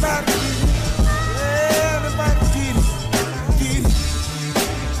 Anybody get it. Anybody get it?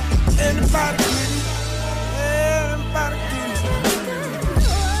 Anybody get it? Anybody.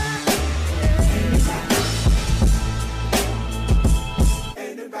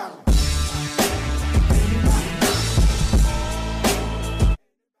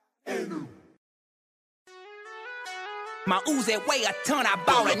 My Uzi weigh a ton, I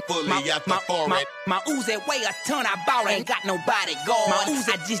bought it. My Uzi weigh a ton, I bought it. Ain't got nobody guard. My Uzi,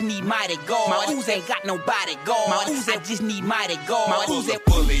 I just need mighty guard. My Uzi ain't got nobody guard. My Uzi, I just need mighty guard. My Uzi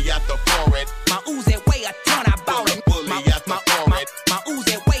fully at the forehead. My Uzi weigh a ton, I bought it. My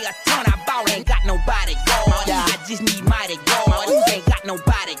Uzi weigh a ton, I bought it. Ain't got nobody guard. My Uzi, I just need mighty guard. My Uzi ain't got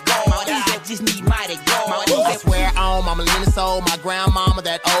nobody guard. My Uzi, I just need mighty guard. My Uzi. I swear on my Melina soul, my grandmama,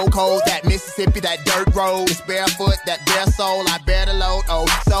 that old cold, that Mississippi, that dirt road, it's barefoot, that bare soul, I better load, oh,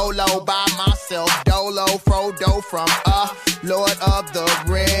 solo by myself, Dolo, Frodo from Lord of the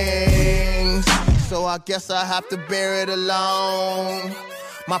Rings. So I guess I have to bear it alone.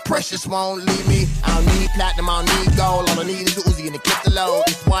 My precious won't leave me. I don't need platinum, I don't need gold. All I need is Uzi and the clip to load.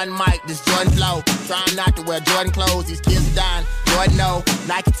 This one mic, this Jordan flow. Trying not to wear Jordan clothes. These kids are dying. Jordan no,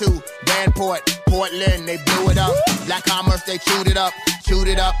 Nike 2, Danport, Portland, they blew it up. Black Commerce, they chewed it up, spit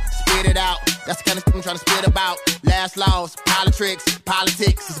it out. That's the kind of stuff I'm trying to spit about. Last laws, politics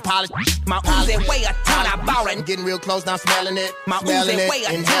is politics. My Uzi weigh a ton, I bought it. I'm getting real close now, smelling it. My Uzi weigh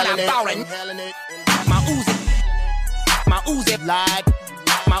a ton, I bought it. My Uzi lied.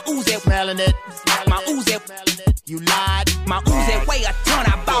 My Uzi smelling it. My Uzi, you lied. My Uzi weigh a ton,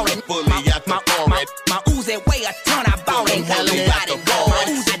 I bought it. My Uzi weigh a ton, I bought it. Ain't got nobody guard. My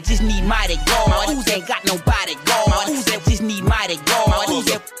Uzi, I just need mighty guard. My Uzi ain't got nobody guard. My Uzi, I just need mighty guard. My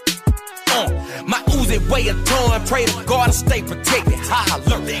Uzi. My Uzi weigh a ton, pray to God to stay protected. High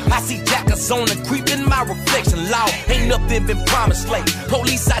alert. I see jackets on the creep in my reflection. Law ain't nothing been promised late.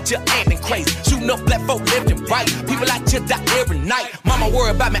 Police out here acting crazy, shooting up black folk left and right. People out here die every night. Mama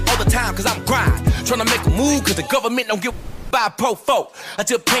worry about me all the time cause I'm grind. Trying to make a move cause the government don't give by pro folk. I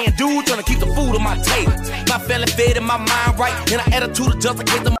just paying dues, trying to keep the food on my table. My family fed and my mind right, and an attitude of just in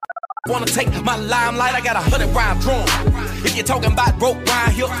case the wanna take my limelight. I got 100 round drum. If you're talking about broke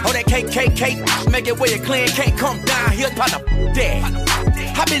round here, oh that KKK, make it where you clean can't come down here. Partner, that.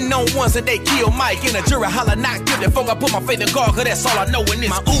 I been known once that they kill Mike in a jury holler not guilty. Folk, I put my faith in God, cause that's all I know in this.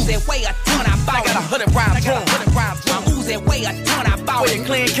 My Uzi weigh a ton, I bought it. I got 100 round drum. My Uzi weigh a ton, I bought it. Where you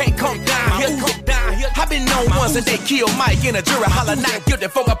clean can't come down here. I been known once that they kill Mike in a jury holler not guilty.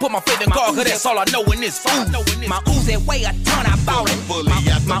 Folk, I put my faith in God, cause that's all I know in this. My Uzi weigh a ton, I bought it. My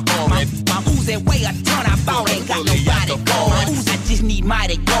Uzi weigh a ton, I bought it. Ain't got nobody guard. My Uzi, I just need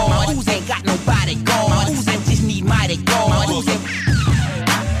mighty guard. My Uzi ain't got nobody guard. My Uzi, I just need mighty guard. My Uzi.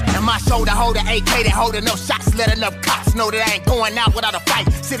 And my shoulder hold an AK, they hold enough shots, let enough cops know that I ain't going out without a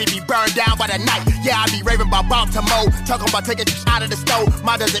fight. City be burned down by the night. Yeah, I be raving about Baltimore, talking about taking out of the stove.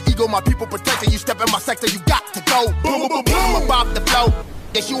 My there's an ego, my people protecting you. Step in my sector, you got to go. Boom, boom, boom, boom. I'm about the flow.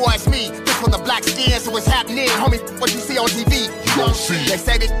 Yes, you ask me, this was the black skin, so it's happening. Homie, what you see on TV, you gon' see. They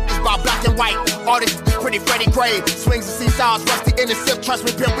say this is about black and white. All this is pretty Freddie Gray. Swings and seesaws, rusty in the sip. Trust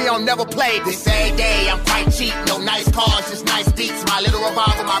me, pimp, we don't never play. This every day, I'm quite cheap. No nice cars, just nice beats. My little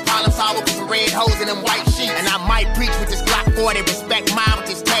revolver, my problem solver, with some red hoes and them white sheets. And I might preach with this Glock 40, respect mine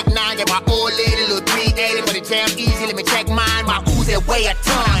with this Tech 9. Get my old lady, little 380, but it jam easy, let me check mine. My Uzi weigh a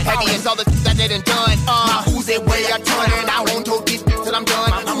ton, heavy as all the that they done done. My Uzi weigh a ton, and I won't tote this till I'm done.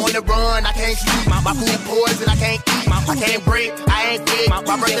 I'm on the run, I can't sleep. My food poison, I can't eat. I can't break, I ain't big. My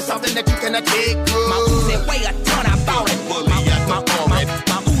breath is something that you cannot take. My Uzi weigh a ton, I bought it. My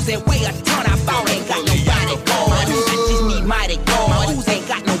Uzi weigh a ton, I bought it. Ain't got nobody guard. My Uzi, I just need mighty guard. My Uzi ain't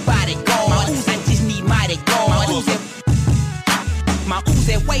got nobody guard. My Uzi, I just need mighty guard. My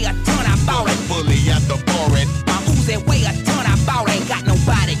Uzi weigh a ton, I bought it. My Uzi weigh a ton, I bought it. Ain't got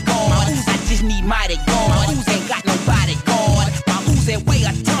nobody guard. My Uzi, I just need mighty guard. My Uzi ain't got nobody guard. My Uzi weigh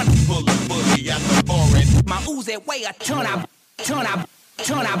a ton. a turn up, turn up,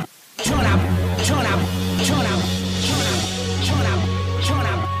 turn up, turn up, turn up, turn up, turn up, turn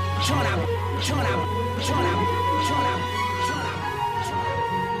up, turn up, turn up, turn up, turn up, turn up.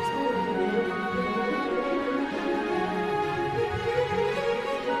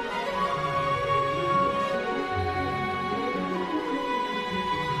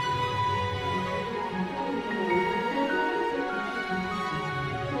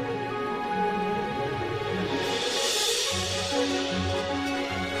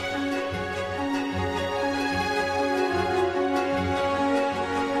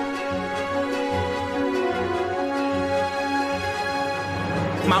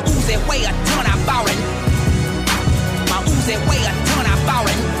 My Uzi weigh a ton, I ballin'. My Uzi weigh a ton, I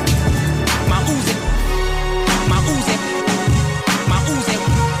ballin'. My Uzi, my Uzi, my Uzi,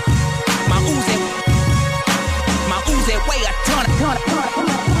 my Uzi, my Uzi weigh a ton.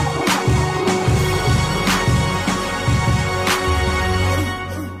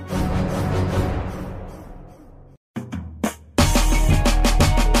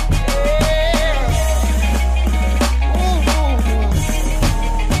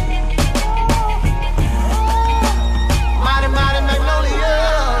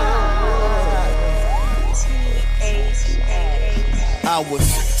 I was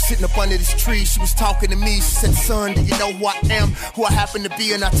sitting up under this tree, she was talking to me. She said, son, do you know who I am, who I happen to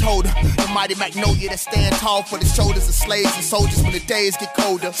be? And I told her, the mighty magnolia that stand tall for the shoulders of slaves and soldiers when the days get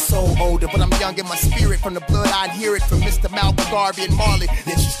colder. So older, but I'm young in my spirit. From the blood I'd hear it from Mr. Malcolm, Garvey, and Marley.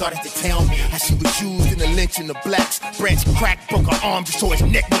 Then she started to tell me how she was used in the lynching of blacks. Branch cracked, broke her arm just so his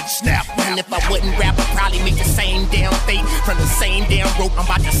neck would snap. And if I wouldn't rap, I'd probably make the same damn fate. From the same damn rope, I'm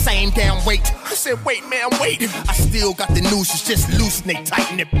about the same damn weight. I said, wait, man, wait. I still got the noose, it's just loose and they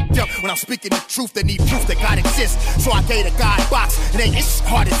tighten it. When I'm speaking the truth, they need proof that God exists. So I gave the God box. It ain't as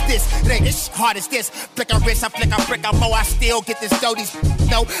hard as this. It ain't as hard as this. Flick a wrist, I flick a brick, I mow. I still get this dough. These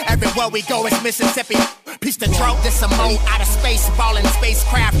know everywhere we go, it's Mississippi. Piece the throat, this some more out of space. Ballin',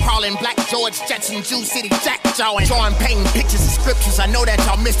 spacecraft crawling. Black George Jetson, Jew City, Jack Jawin'. Drawing, painting pictures and scriptures. I know that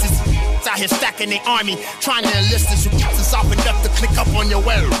y'all missed this. Out here stacking the army. Trying to enlist us. You get this off enough to click up on your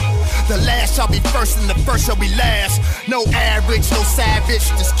web. The last shall be first and the first shall be last. No average, no savage.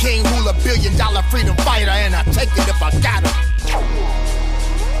 This king rule $1 billion freedom fighter, and I take it if I got it.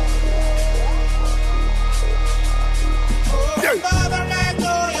 Mother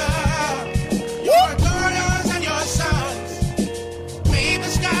Magnolia, your daughters and your sons made the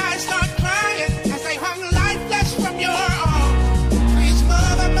sky start crying as they hung lifeless from your arms. Please,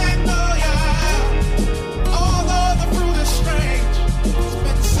 Mother Magnolia, although the fruit is strange, it's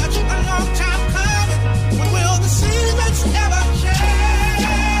been such a long time coming. When will the seasons ever change?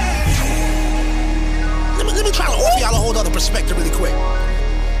 Let me try to offer y'all a whole other perspective really quick.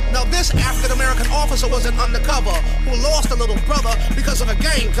 Now, this African-American officer was an undercover who lost a little brother because of a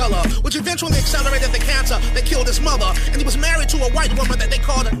gang color, which eventually accelerated the cancer that killed his mother. And he was married to a white woman that they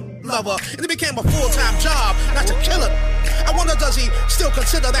called a lover. And it became a full-time job, not to kill her. I wonder, does he still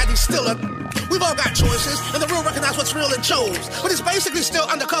consider that he's still a... We've all got choices, and the real recognize what's real and chose. But he's basically still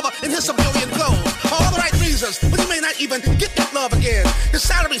undercover in his civilian clothes. For all the right reasons, but he may not even get that love again. His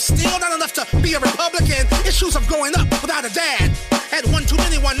salary's still not enough to be a Republican. Issues of growing up without a dad. Had one too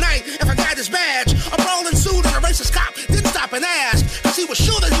many one night and forgot his badge. A brawl ensued and a racist cop didn't stop and ask, cause he was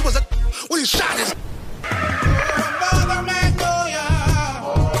sure that he was a... when he shot his... Mother Magnolia,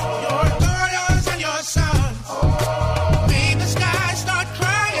 your daughters and your sons made the sky start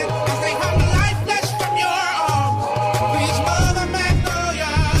crying as they hung lifeless from your arms. Please, Mother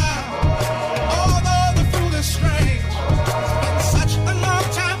Magnolia, although the fruit is strange, it's been such a long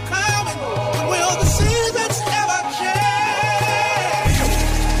time coming. When will the seasons ever change?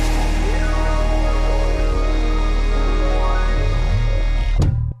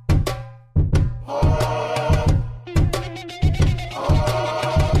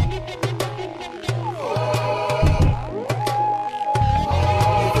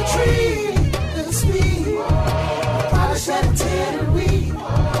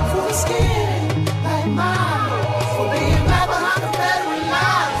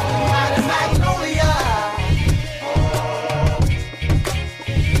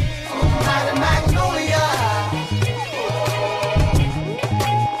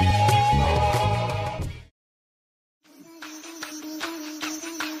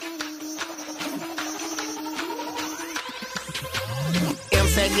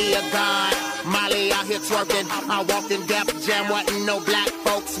 Said he a god, Molly out here twerking. I walked in Def Jam, wasn't no black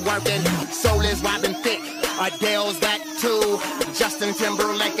folks working. Soul is Robin Thicke, Adele's that too. Justin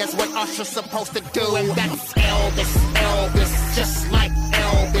Timberlake is what Usher's supposed to do. And that's Elvis, Elvis, just like Elvis.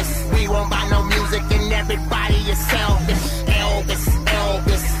 Elvis. We won't buy no music and everybody is selfish. Elvis,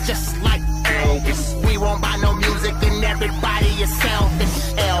 Elvis, just like Elvis. We won't buy no music and everybody is selfish.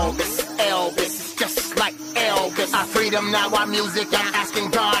 Elvis, Elvis, just like Elvis. Our freedom, now our music, I'm asking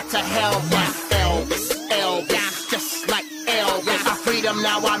God to help us. Elvis, Elvis, just like Elvis. Our freedom,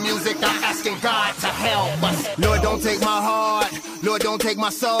 now our music, I'm asking God to help us. Lord, don't take my heart. Lord, don't take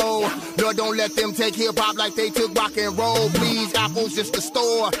my soul. Lord, don't let them take hip-hop like they took rock and roll. Please, Apple's just a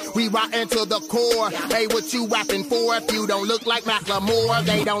store. We rock into the core. Hey, what you rapping for? If you don't look like Macklemore,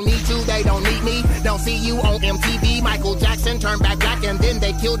 they don't need you, they don't need me. Don't see you on MTV. Michael Jackson turned back black and then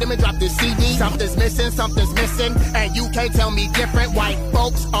they killed him and dropped his CD. Something's missing, and you can't tell me different. White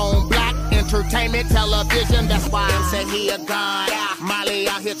folks own black entertainment television. That's why I said he a god. Molly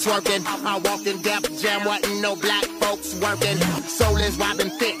out here twerking. I walked in Def Jam, wasn't no black folks working. Soul is Robin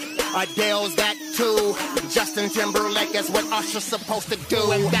Thicke, Adele's that too. Justin Timberlake is what Usher's supposed to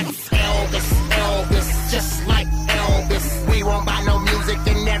do. And that's Elvis, Elvis, just like Elvis. We won't buy no music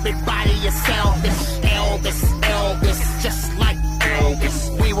and everybody is selfish. Elvis, Elvis, just like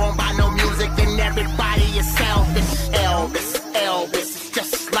Elvis. We won't buy no music and everybody is selfish. Elvis, Elvis,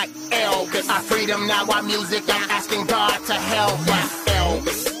 just like Elvis. Our freedom, now our music, I'm asking God to help us.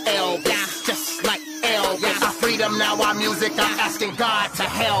 Elvis, Elvis, just like Elvis. Our freedom, now our music, I'm asking God to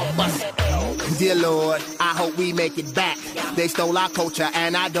help us. Dear Lord, I hope we make it back. They stole our culture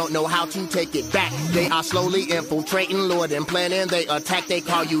and I don't know how to take it back. They are slowly infiltrating, Lord, and planning. They attack, they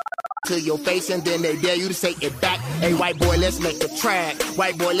call you to your face and then they dare you to say it back. Hey, white boy, let's make a track.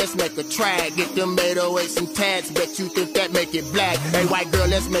 White boy, let's make a track. Get them 808s and tats. Bet you think that make it black. Hey, white girl,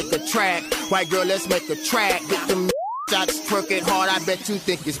 let's make a track. White girl, let's make a track. Get them shots crooked hard. I bet you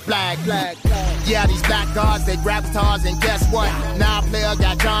think it's black. Yeah, these black guards, they grab guitars and guess what? Now player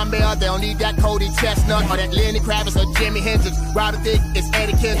got John Mayer. They don't need that Cody Chestnut or that Lenny Kravitz or Jimi Hendrix. Rather think it's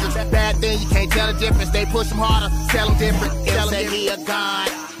Eddie Kendricks. Bad thing, you can't tell the difference. They push them harder, sell them different. Tell them he a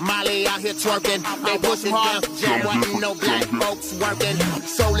god. Molly out here twerking. They push them harder. Jam wasn't no black folks working.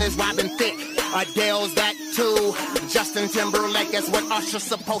 Soul is Robin Thicke. Adele's that too. Justin Timberlake is what Usher's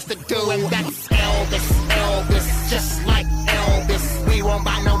supposed to do. And that's Elvis, Elvis, just like Elvis. We won't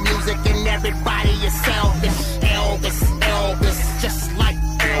buy no music and everybody is selfish. Elvis, Elvis, just like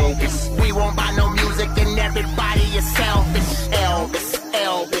Elvis. We won't buy no music and everybody is selfish. Elvis,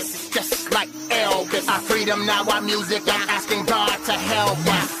 Elvis, just like Elvis. Our freedom, now our music, I'm asking God to help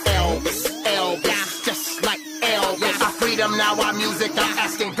us. Elvis, Elvis, just like Elvis. Our freedom, now our music, I'm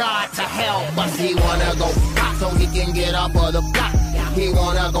asking God to help us. He wanna go pop so he can get up on the block. He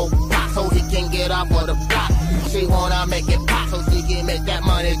wanna go pop so he can get up on the block. She wanna make it pop so she can make that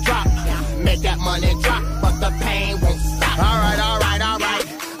money drop. Make that money drop, but the pain won't stop. Alright, alright, alright.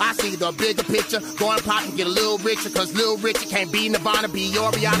 I see the bigger picture. Going pop and get a little richer, cause Lil Richard can't be Nirvana, be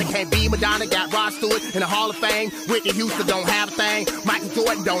Oriana, can't be Madonna. Got Rod Stewart in the Hall of Fame. Whitney Houston don't have a thing. Michael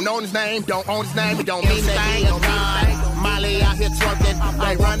Jordan don't own his name, don't own his name, it don't mean a thing. Molly out here twerking.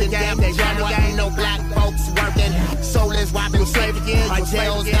 They run the game, they run the game. No black folks working. Soul is why you'll slave again.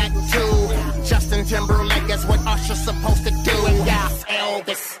 Adele's that too. Justin Timberlake, that's what Usher's supposed to do. And that's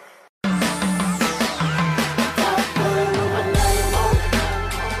Elvis.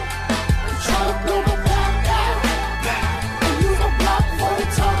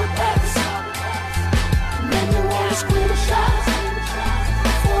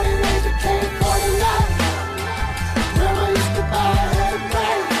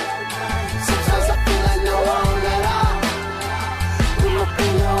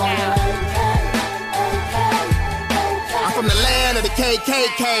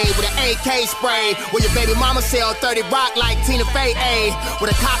 KKK with an AK spray, where your baby mama sell 30 rock like Tina Fey, A.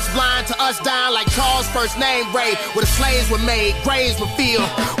 Where the cops blind to us down like Charles' first name Ray. Where the slaves were made, graves were filled.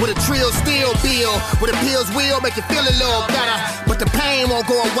 Where the trills still build. Where the pills will make you feel a little better, but the pain won't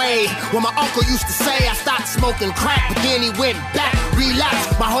go away. When my uncle used to say I stopped smoking crack, but then he went back,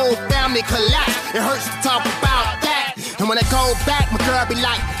 relapsed, my whole family collapsed. It hurts to talk about that. And when I go back, my girl be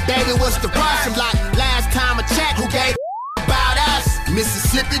like, baby, what's the rush? I'm like, last time I checked, who gave about us?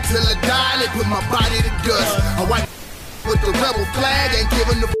 Mississippi till I die, they put my body to dust. I white with the rebel flag, ain't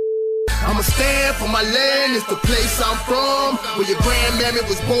giving the I'ma stand for my land, it's the place I'm from. Where your grandmammy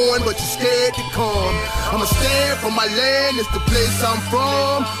was born, but you're scared to come. I'ma stand for my land, it's the place I'm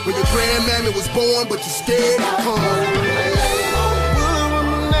from. Where your grandmammy was born, but you're scared to come.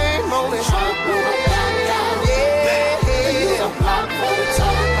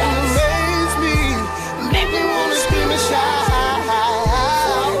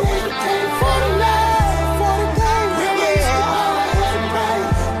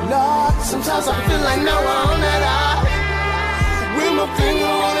 I feel like no one that I with my finger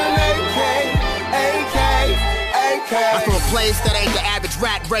on an I'm from a place that ain't the average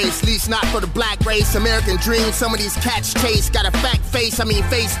rat race, least not for the black race. American dream, some of these cats chase. Got a fat face,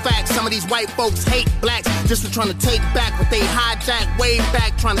 face facts. Some of these white folks hate blacks just for trying to take back what they hijack way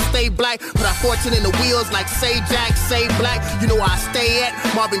back, trying to stay black. Put our fortune in the wheels like say Jack, say black. You know where I stay at.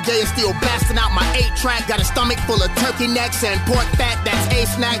 Marvin Gaye is still blasting out my 8-track. Got a stomach full of turkey necks and pork fat, that's a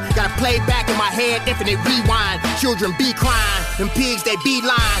snack. Got a playback in my head, infinite rewind. Children be crying, them pigs they be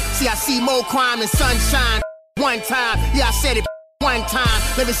lying. See, I see more crime than sunshine. One time, yeah, I said it one time.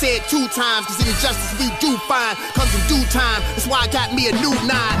 Let me say it 2 times, cause any justice we do find comes in due time. That's why I got me a new 9.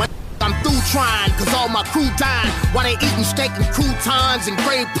 I'm through trying, cause all my crew dying. Why they eating steak and croutons and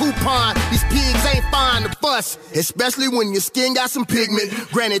gray poupon? These pigs ain't fine to fuss, especially when your skin got some pigment.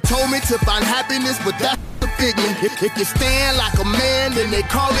 Granny told me to find happiness, but that's the pigment. If you stand like a man, then they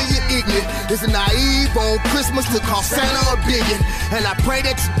calling you ignorant. It's naive on Christmas to call Santa a bigot. And I pray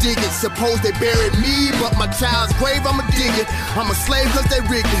that you dig it. Suppose they buried me, but my child's grave I'ma dig it. I'm a slave cause they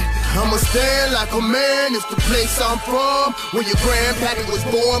rigged it. I'ma stand like a man, it's the place I'm from. When your grandpappy was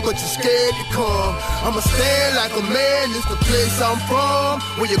born, but you're scared to come. I'ma stand like a man, it's the place I'm from.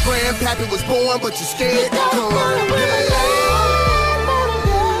 When your grandpappy was born, but you're scared to come.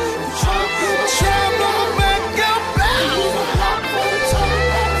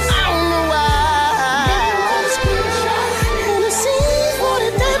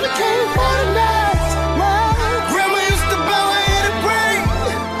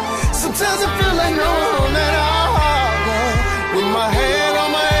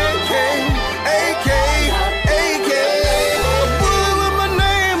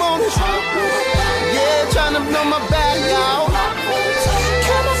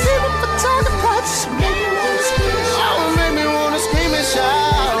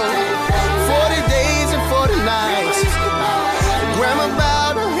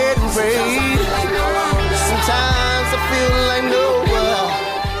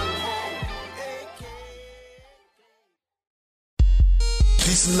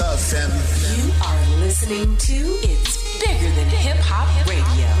 Love, family. You are listening to It's Bigger Than Hip Hop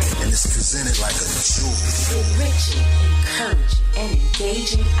Radio. And it's presented like a jewel. Enriching, encouraging, and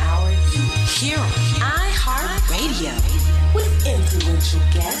engaging our youth. Here on iHeartRadio. With influential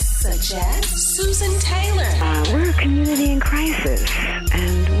guests such as Susan Taylor. We're a community in crisis,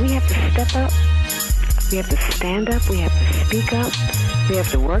 and we have to step up. We have to stand up. We have to speak up. We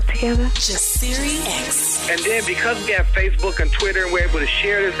have to work together. Just Siri X. And then because we have Facebook and Twitter and we're able to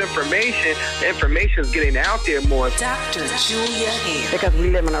share this information, the information is getting out there more. Dr. Julia Hare. Because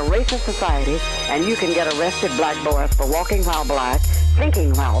we live in a racist society, and you can get arrested, black boys, for walking while black,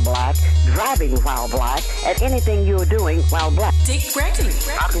 thinking while black, driving while black, at anything you're doing while black. Dick Gregory.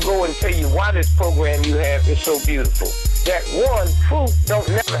 I can go and tell you why this program you have is so beautiful. That one, truth don't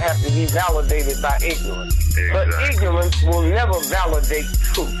never have to be validated by ignorance. Exactly. But ignorance will never validate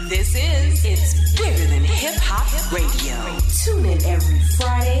truth. This is It's Bigger Than Hip Hop Radio. Tune in every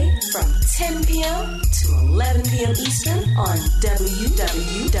Friday from 10 p.m. to 11 p.m. Eastern on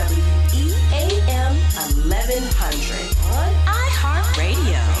WWWE AM 1100 on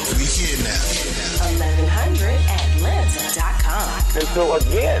iHeartRadio. We here now. 1100atlanta.com. And so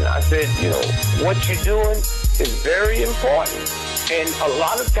again, I said, what you're doing is very important. And a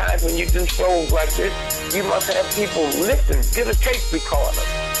lot of times when you do shows like this, you must have people listen, get a tape recorder,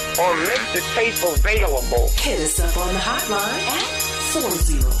 or make the tape available. Hit us up on the hotline at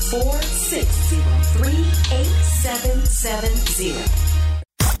 404-603-8770.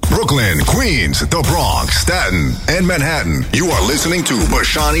 Brooklyn, Queens, the Bronx, Staten, and Manhattan. You are listening to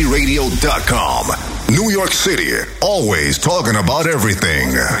BashaniRadio.com. New York City, always talking about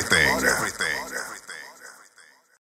everything.